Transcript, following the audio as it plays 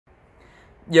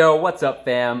Yo, what's up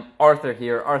fam? Arthur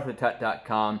here,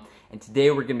 arthurtut.com, and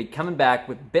today we're going to be coming back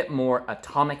with a bit more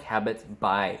Atomic Habits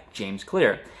by James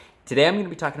Clear. Today I'm going to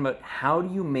be talking about how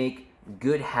do you make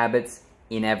good habits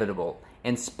inevitable,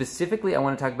 and specifically I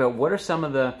want to talk about what are some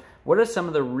of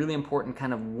the really important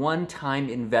kind of one-time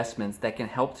investments that can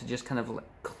help to just kind of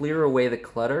clear away the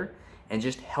clutter and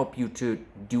just help you to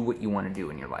do what you want to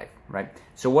do in your life, right?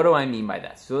 So what do I mean by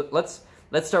that? So let's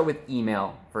start with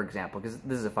email, for example, because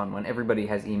this is a fun one. Everybody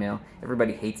has email.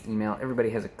 Everybody hates email. Everybody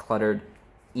has a cluttered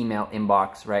email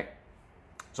inbox, right?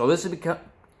 So this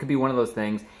could be one of those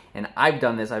things, and I've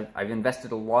done this. I've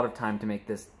invested a lot of time to make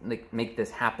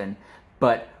this happen.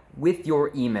 But with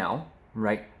your email,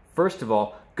 right? First of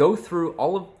all, go through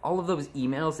all of those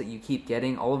emails that you keep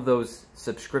getting, all of those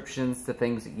subscriptions to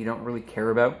things that you don't really care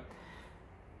about.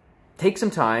 Take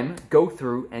some time, go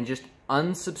through, and just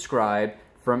unsubscribe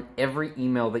from every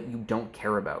email that you don't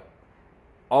care about.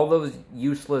 All those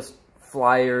useless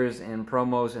flyers and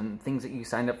promos and things that you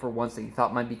signed up for once that you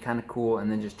thought might be kind of cool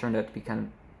and then just turned out to be kind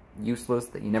of useless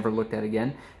that you never looked at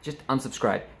again, just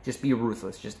unsubscribe. Just be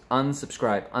ruthless. Just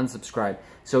unsubscribe.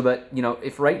 So that, you know,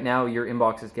 if right now your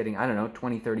inbox is getting, I don't know,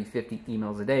 20, 30, 50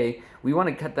 emails a day, we want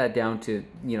to cut that down to,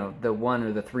 you know, the 1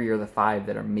 or the 3 or the 5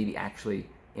 that are maybe actually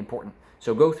important.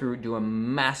 So go through, do a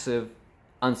massive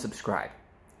unsubscribe,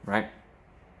 right?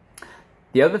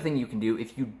 The other thing you can do,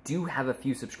 if you do have a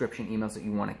few subscription emails that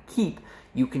you want to keep,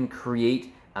 you can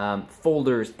create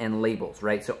folders and labels,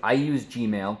 right? So I use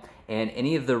Gmail, and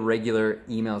any of the regular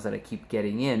emails that I keep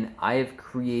getting in, I have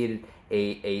created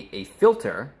a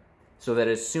filter so that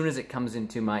as soon as it comes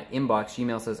into my inbox,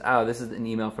 Gmail says, oh, this is an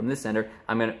email from this sender,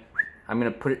 I'm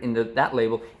gonna put it into that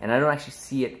label, and I don't actually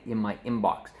see it in my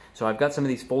inbox. So I've got some of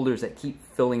these folders that keep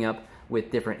filling up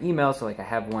with different emails. So like I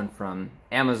have one from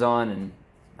Amazon and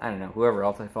I don't know, whoever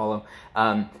else I follow,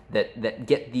 that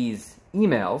get these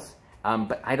emails,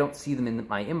 but I don't see them in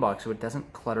my inbox, so it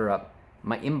doesn't clutter up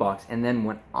my inbox. And then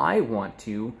when I want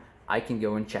to, I can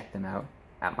go and check them out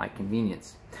at my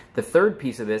convenience. The third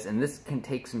piece of this, and this can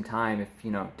take some time if, you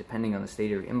know, depending on the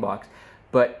state of your inbox,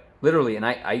 but literally, and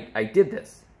I did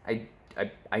this.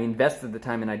 I invested the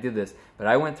time and I did this, but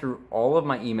I went through all of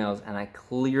my emails and I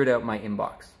cleared out my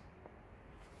inbox.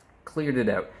 Cleared it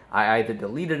out. I either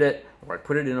deleted it, or I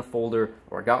put it in a folder,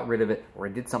 or I got rid of it, or I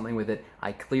did something with it.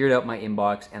 I cleared out my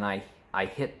inbox, and I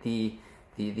hit the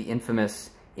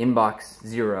infamous inbox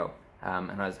 0,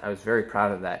 and I was very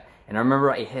proud of that. And I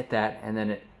remember I hit that, and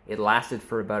then it lasted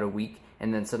for about a week,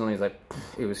 and then suddenly it was like,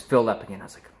 it was filled up again. I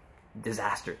was like,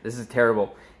 disaster. This is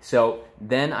terrible. So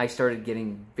then I started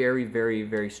getting very, very,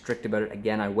 very strict about it.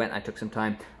 Again, I took some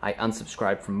time. I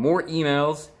unsubscribed from more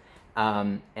emails.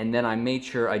 And then I made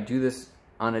sure I do this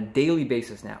on a daily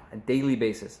basis now, a daily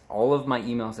basis. All of my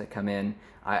emails that come in,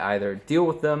 I either deal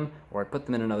with them or I put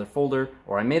them in another folder,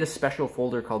 or I made a special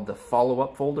folder called the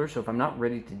follow-up folder. So if I'm not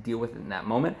ready to deal with it in that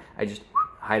moment, I just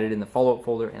hide it in the follow-up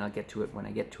folder and I'll get to it when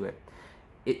I get to it.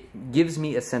 It gives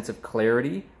me a sense of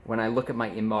clarity when I look at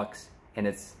my inbox and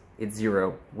it's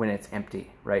 0 when it's empty,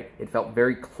 right? It felt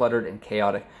very cluttered and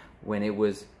chaotic when it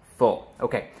was full.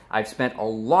 Okay, I've spent a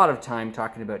lot of time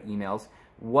talking about emails.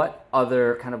 What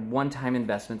other kind of one-time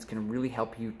investments can really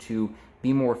help you to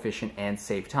be more efficient and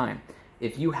save time?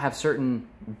 If you have certain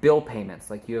bill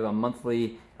payments, like you have a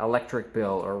monthly electric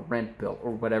bill or rent bill or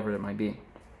whatever it might be,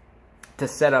 to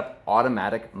set up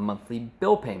automatic monthly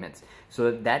bill payments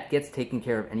so that gets taken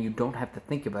care of and you don't have to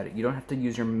think about it. You don't have to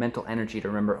use your mental energy to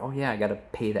remember, oh yeah, I got to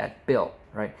pay that bill,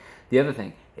 right? The other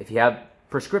thing, if you have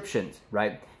prescriptions,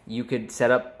 right, you could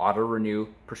set up auto-renew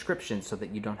prescriptions so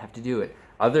that you don't have to do it.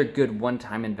 Other good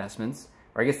one-time investments,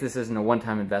 or I guess this isn't a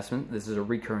one-time investment, this is a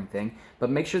recurring thing, but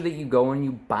make sure that you go and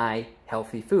you buy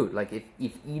healthy food. Like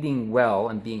if eating well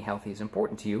and being healthy is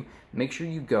important to you, make sure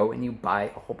you go and you buy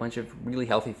a whole bunch of really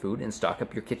healthy food and stock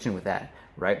up your kitchen with that,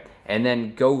 right? And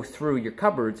then go through your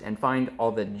cupboards and find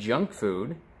all the junk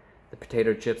food, the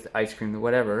potato chips, the ice cream, the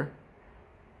whatever,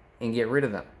 and get rid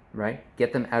of them. Right?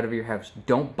 Get them out of your house.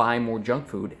 Don't buy more junk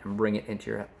food and bring it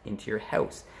into your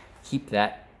house. Keep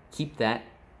that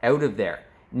out of there.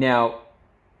 Now,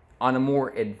 on a more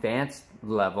advanced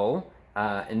level,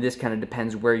 and this kind of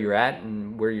depends where you're at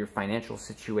and where your financial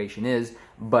situation is,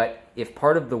 but if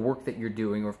part of the work that you're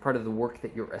doing or if part of the work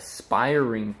that you're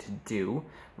aspiring to do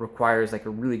requires like a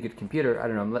really good computer, I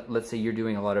don't know, let's say you're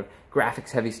doing a lot of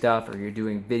graphics heavy stuff or you're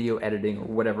doing video editing or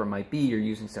whatever it might be, you're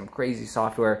using some crazy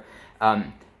software,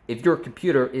 if your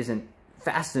computer isn't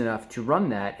fast enough to run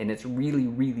that and it's really,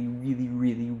 really, really,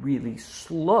 really, really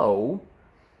slow,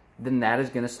 then that is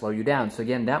going to slow you down. So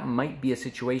again, that might be a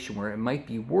situation where it might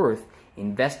be worth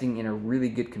investing in a really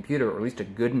good computer, or at least a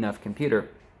good enough computer,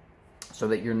 so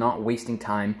that you're not wasting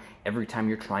time every time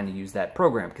you're trying to use that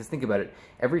program. Because think about it,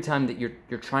 every time that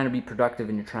you're trying to be productive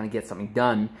and you're trying to get something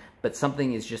done, but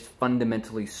something is just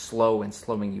fundamentally slow and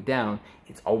slowing you down,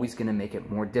 it's always going to make it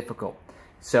more difficult.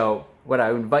 So what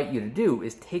I would invite you to do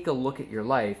is take a look at your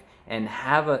life and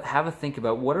have a think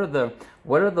about what are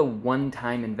the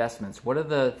one-time investments. What are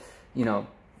the, you know,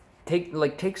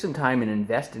 take some time and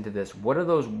invest into this. What are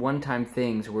those one-time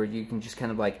things where you can just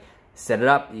kind of like set it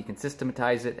up, you can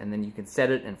systematize it, and then you can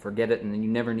set it and forget it, and then you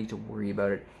never need to worry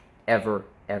about it ever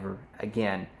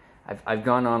again. I've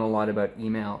gone on a lot about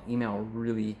email. Email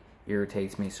really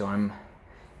irritates me, so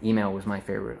email was my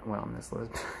favorite one on this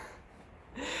list.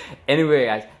 Anyway,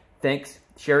 guys, thanks.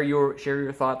 Share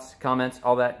your thoughts, comments,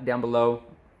 all that down below.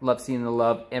 Love seeing the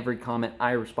love. Every comment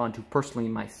I respond to personally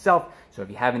myself. So if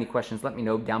you have any questions, let me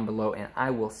know down below, and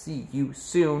I will see you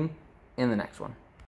soon in the next one.